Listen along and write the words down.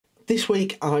This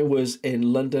week I was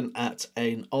in London at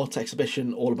an art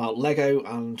exhibition all about Lego,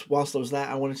 and whilst I was there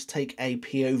I wanted to take a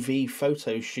POV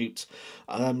photo shoot.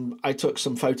 I took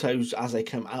some photos as they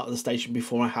came out of the station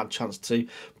before I had a chance to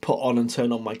put on and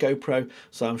turn on my GoPro,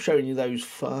 so I'm showing you those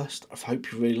first. I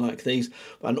hope you really like these,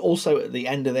 and also at the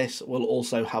end of this we'll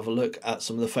also have a look at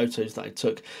some of the photos that I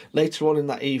took later on in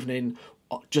that evening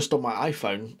just on my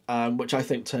iPhone, which I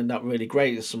think turned out really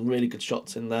great. There's some really good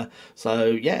shots in there. So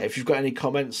yeah, if you've got any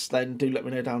comments, then do let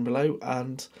me know down below,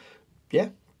 and yeah,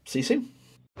 see you soon.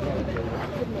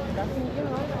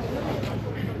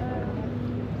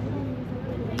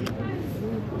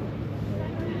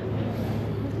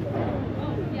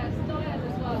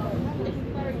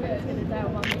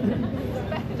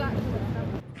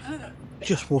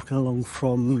 Just walking along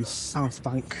from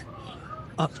Southbank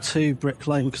up to Brick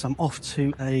Lane because I'm off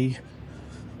to a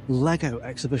Lego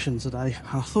exhibition today.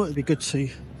 I thought it'd be good to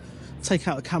take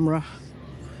out a camera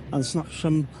and snap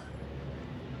some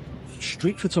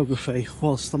street photography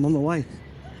whilst I'm on the way.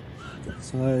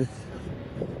 So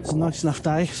it's a nice enough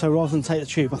day, so rather than take the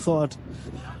tube I thought I'd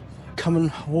come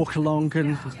and walk along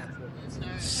and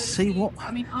see what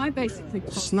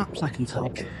snaps I can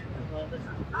take.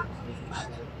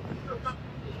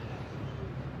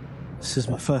 This is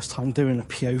my first time doing a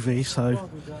POV, so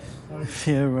if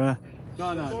you're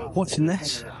watching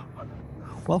this,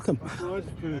 welcome.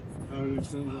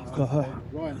 I've got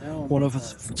one of a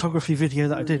photography video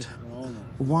that I did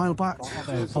a while back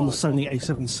on the Sony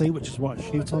A7C, which is what I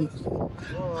shoot on,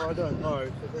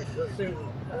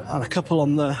 and a couple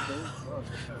on the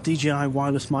DJI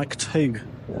wireless mic 2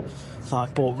 that I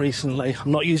bought recently.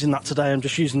 I'm not using that today, I'm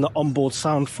just using the onboard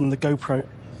sound from the GoPro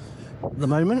at the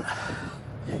moment.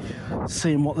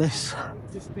 Seeing what this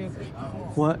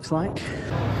works like.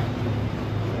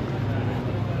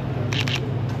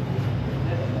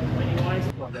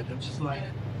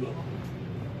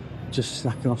 Just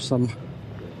snapping off some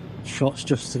shots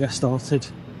just to get started.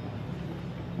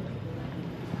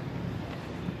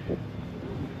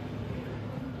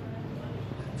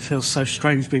 Feels so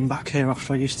strange being back here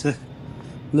after I used to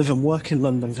live and work in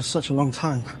London for such a long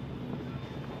time.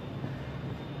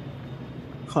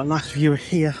 Quite a nice view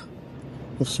here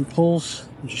of St Paul's.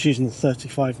 I'm just using the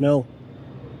 35mm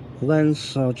lens,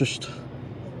 so I'll just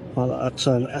that's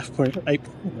an f.8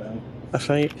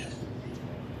 f8.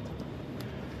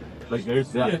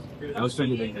 I was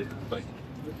trying to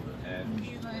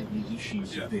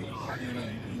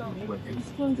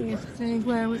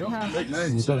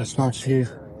You've got a nice view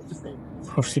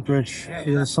across the bridge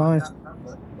the other side.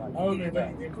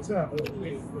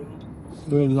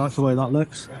 Really like the way that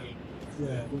looks.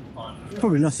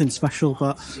 Probably nothing special,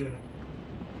 but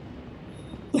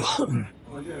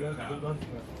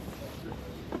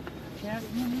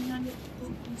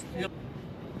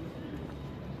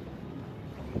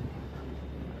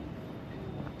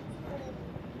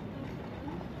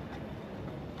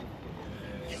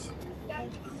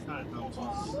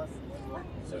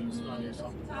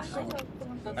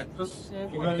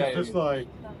just like,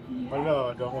 I know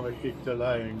I don't want to keep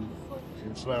delaying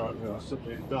and swear at me or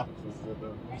something like that.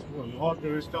 I'll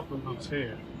do a couple of months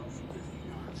here.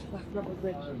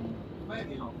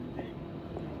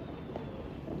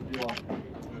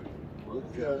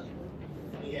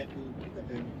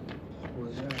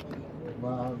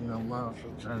 Wow,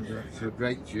 it's a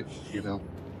great,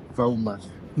 foam mask.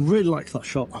 really like that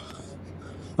shot.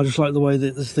 I just like the way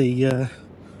that there's the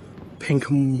pink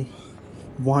and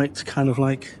white kind of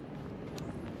like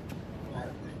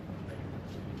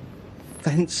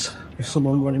fence with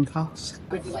someone running past.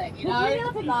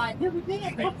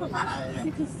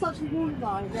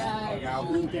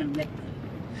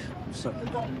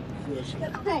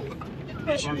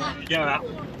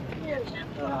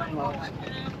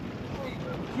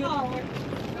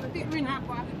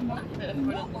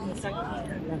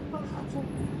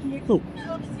 Oh.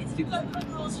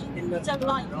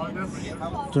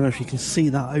 Don't know if you can see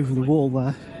that over the wall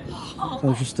there. That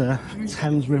was just a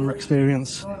Thames River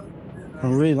experience. I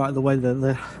really like the way that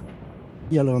the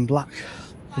yellow and black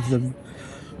of the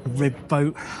rib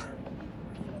boat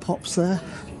pops there.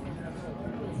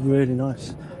 Really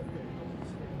nice.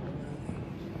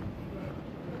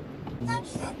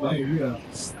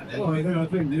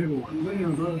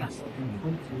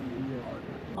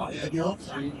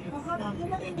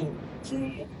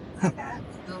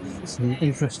 Some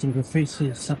interesting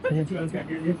graffiti up here.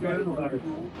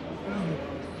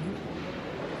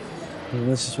 And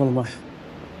this is one of my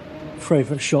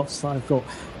favourite shots that I've got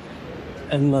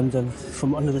in London.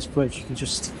 From under this bridge you can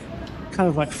just kind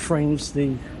of like frames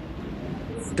the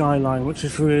skyline, which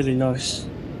is really nice.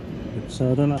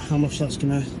 So I don't know how much that's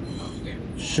going to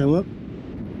show up.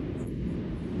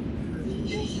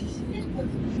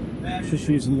 Just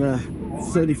using the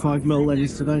 35mm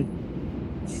lens today.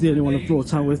 It's the only one I've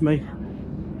brought out with me.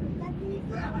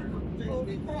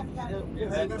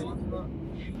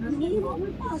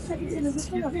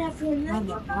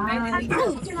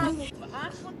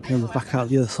 And we're back out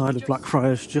the other side of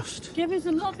Blackfriars, just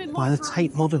by the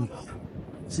Tate Modern.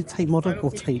 Is it Tate Modern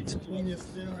or Tate?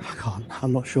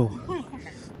 I'm not sure.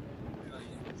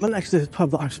 But next to this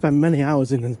pub that I've spent many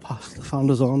hours in the past, the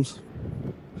Founder's Arms.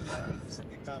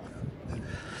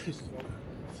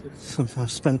 Something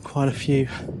I've spent quite a few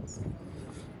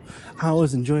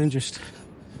hours enjoying, just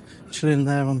chilling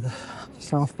there on the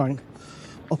Southbank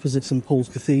opposite St Paul's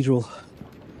Cathedral.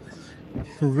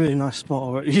 A really nice spot,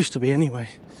 or it used to be anyway.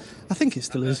 I think it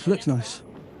still is. It looks nice.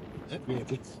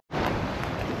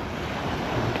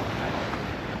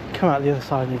 Come out the other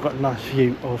side and you've got a nice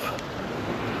view of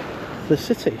the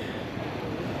city.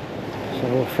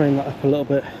 So we'll frame that up a little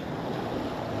bit.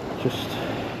 Just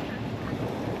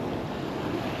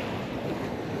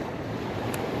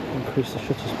increase the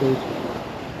shutter speed.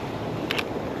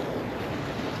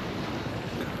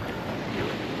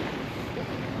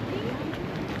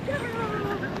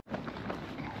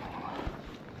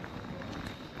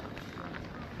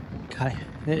 Okay,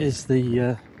 it is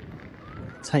the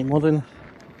Tate Modern.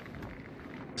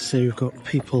 So you've got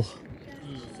people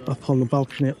up on the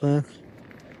balcony up there.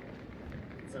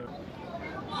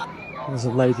 There's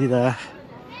a lady there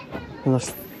and a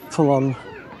full-on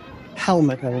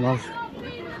helmet going on.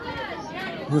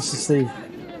 And this is the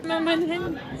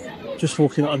just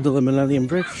walking under the Millennium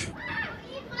Bridge,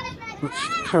 which is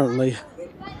currently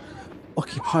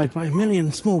occupied by a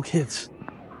million small kids.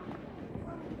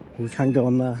 We can go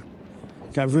on there,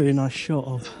 get a really nice shot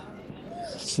of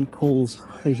St Paul's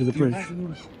over the bridge.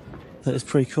 That is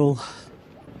pretty cool.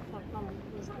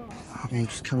 I'm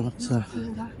just coming up to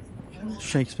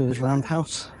Shakespeare's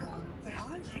Roundhouse.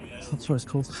 That's what it's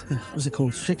called. What's it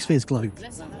called? Shakespeare's Globe.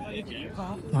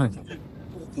 Right.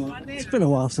 It's been a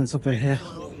while since I've been here.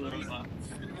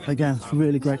 Again, a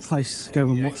really great place to go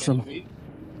and watch some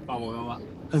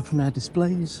open air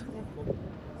displays.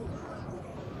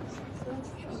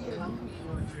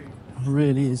 It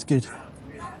really is good.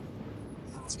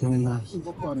 Let's go in there.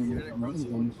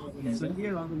 It's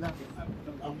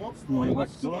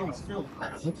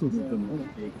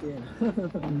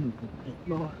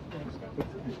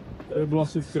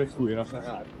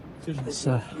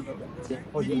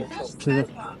clear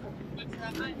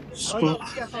spot.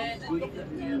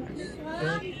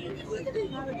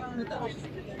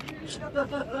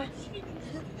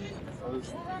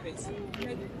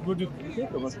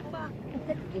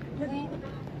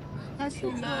 I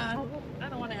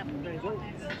don't want to have to drink.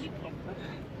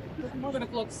 Mogę na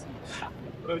kloks.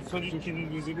 Sądzisz, kiedy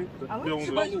nie zjedzie? Ale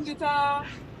chyba będzie ta...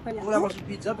 Really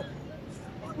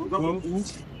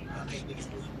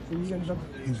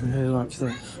like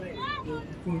that.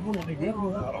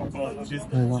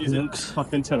 That looks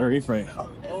fucking Tenerife, right?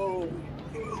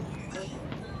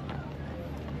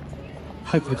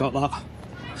 Hope we got that.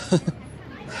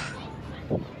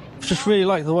 Just really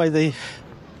like the way the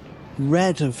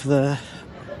red of the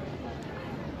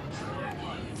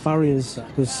barriers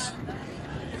was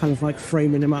kind of like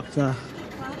framing him up there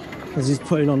as he's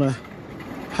putting on a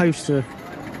poster,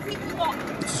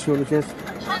 which is really good.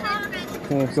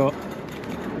 And I've got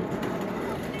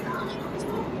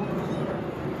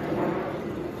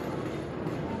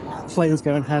planes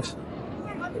going ahead.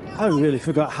 I really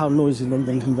forgot how noisy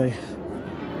London can be.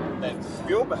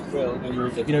 You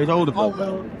know, he's older.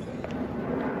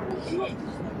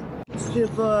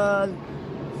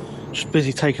 Just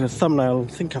busy taking a thumbnail.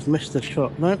 I think I've missed the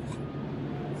shot. No,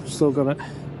 still got it.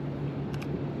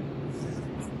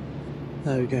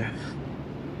 There we go.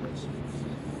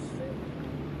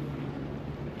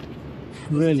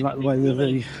 Really like the way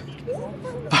the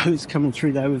boat's coming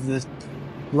through there with the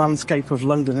landscape of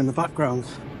London in the background.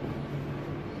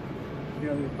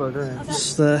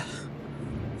 It's the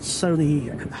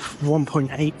Sony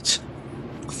 1.8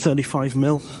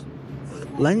 35mm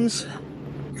lens.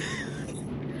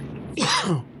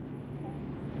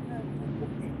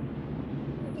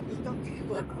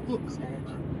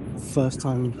 First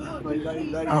time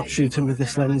out shooting with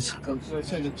this lens.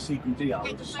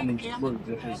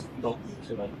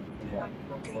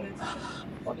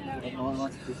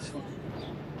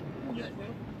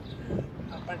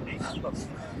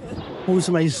 Always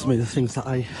amazes me the things that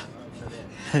I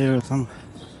hear as I'm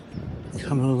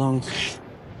coming along.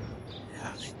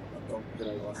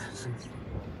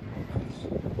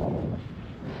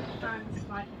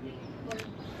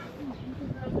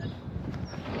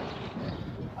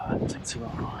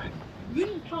 tomorrow. You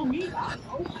didn't tell me that.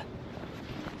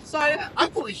 So I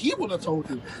thought he would have told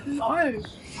you. no, I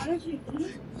don't think.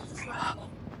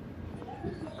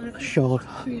 Shard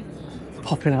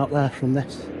popping out there from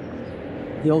this.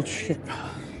 The Old Ship.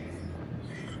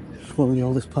 It's one of the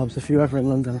oldest pubs. If you're ever in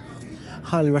London,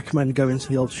 highly recommend going to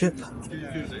the Old Ship.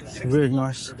 It's a really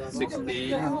nice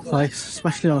place,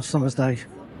 especially on a summer's day.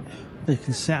 You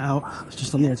can sit out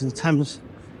just on the edge of the Thames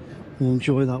and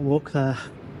enjoy that walk there.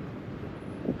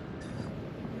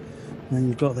 And then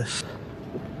you've got this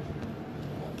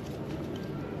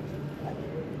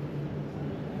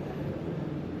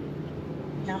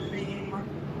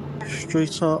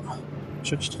street art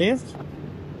just here.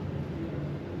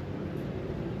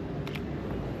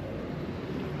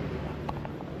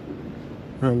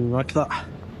 Really like that.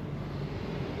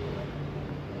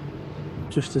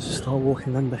 Just as you start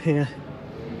walking under here,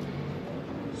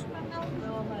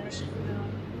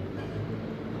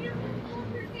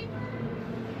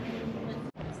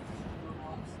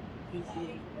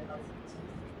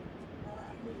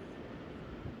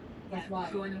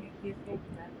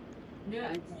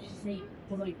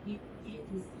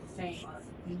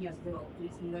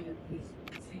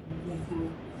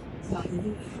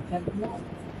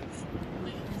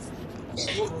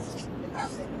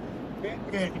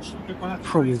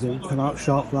 probably didn't come out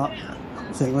sharp for that.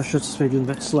 I think I should speed a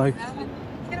bit slow.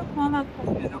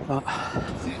 But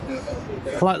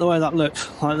I like the way that looked,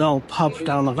 like the old pub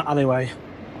down the alleyway.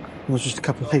 There was just a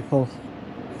couple of people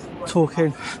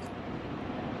talking.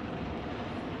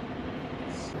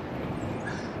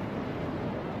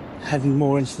 Heading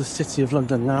more into the city of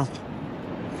London now.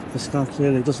 This guy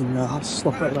clearly doesn't know how to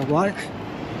stop at a red light.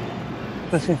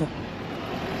 There's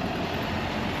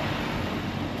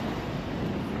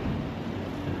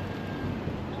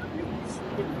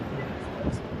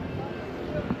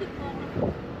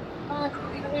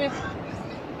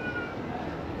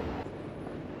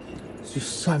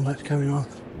just so much going on.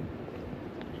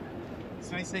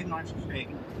 So they say 90 feet.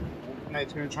 No,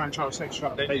 it's going to try and charge us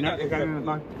extra. They're going at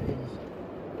 90.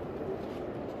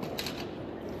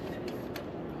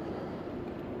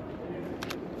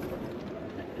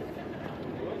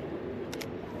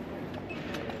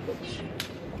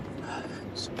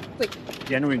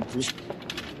 Genuine.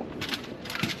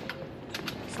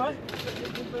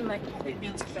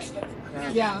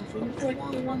 Yeah.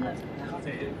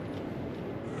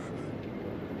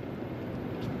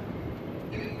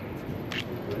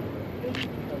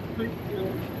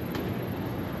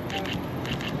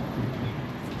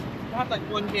 I have like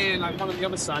one here, like one on the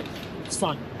other side. It's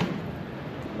fine.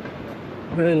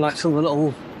 Really like some of the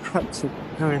little trucks that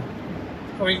are going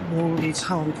all these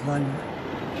town behind.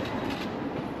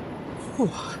 Betul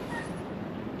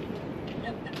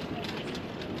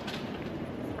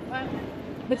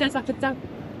betul.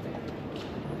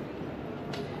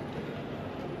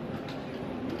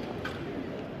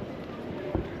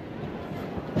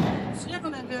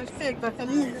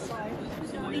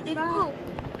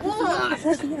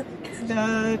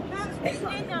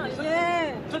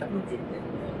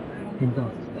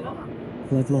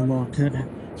 Level market.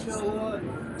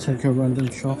 Take a random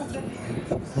shop.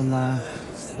 And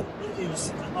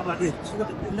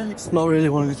not really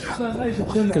wanting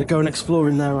to go and explore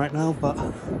in there right now, but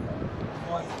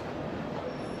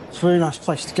it's a really nice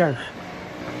place to go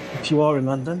if you are in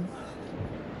London.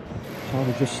 So I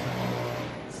would just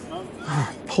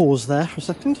pause there for a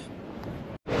second.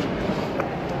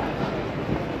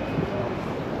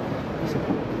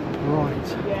 Right,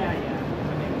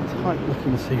 tight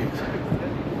looking suit.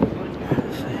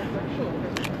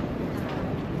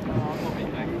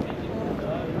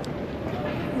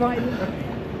 Right. I'm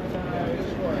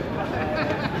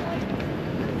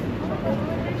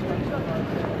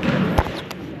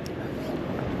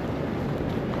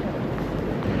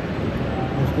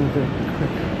just going to do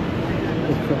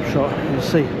a quick shot. You'll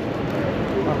see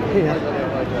up here,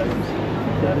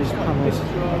 there are these panels.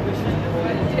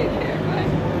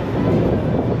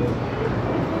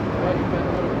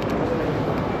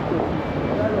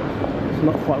 It's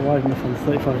not quite wide enough on the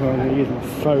 35, I'm going to use my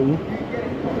phone.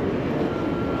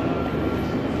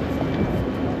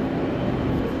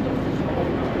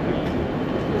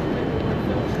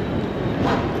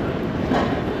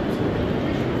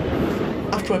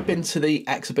 After I'd been to the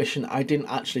exhibition, I didn't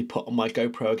actually put on my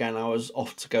GoPro again. I was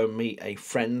off to go and meet a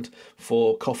friend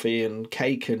for coffee and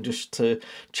cake and just to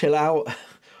chill out,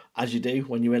 as you do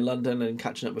when you're in London and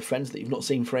catching up with friends that you've not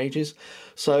seen for ages.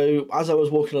 So as I was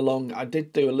walking along, I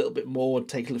did do a little bit more,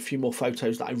 take a few more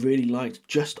photos that I really liked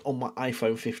just on my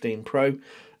iPhone 15 Pro.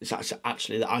 It's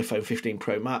actually the iPhone 15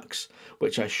 Pro Max,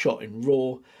 which I shot in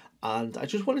RAW. and I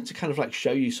just wanted to kind of like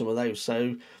show you some of those.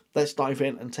 So let's dive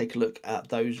in and take a look at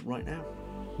those right now.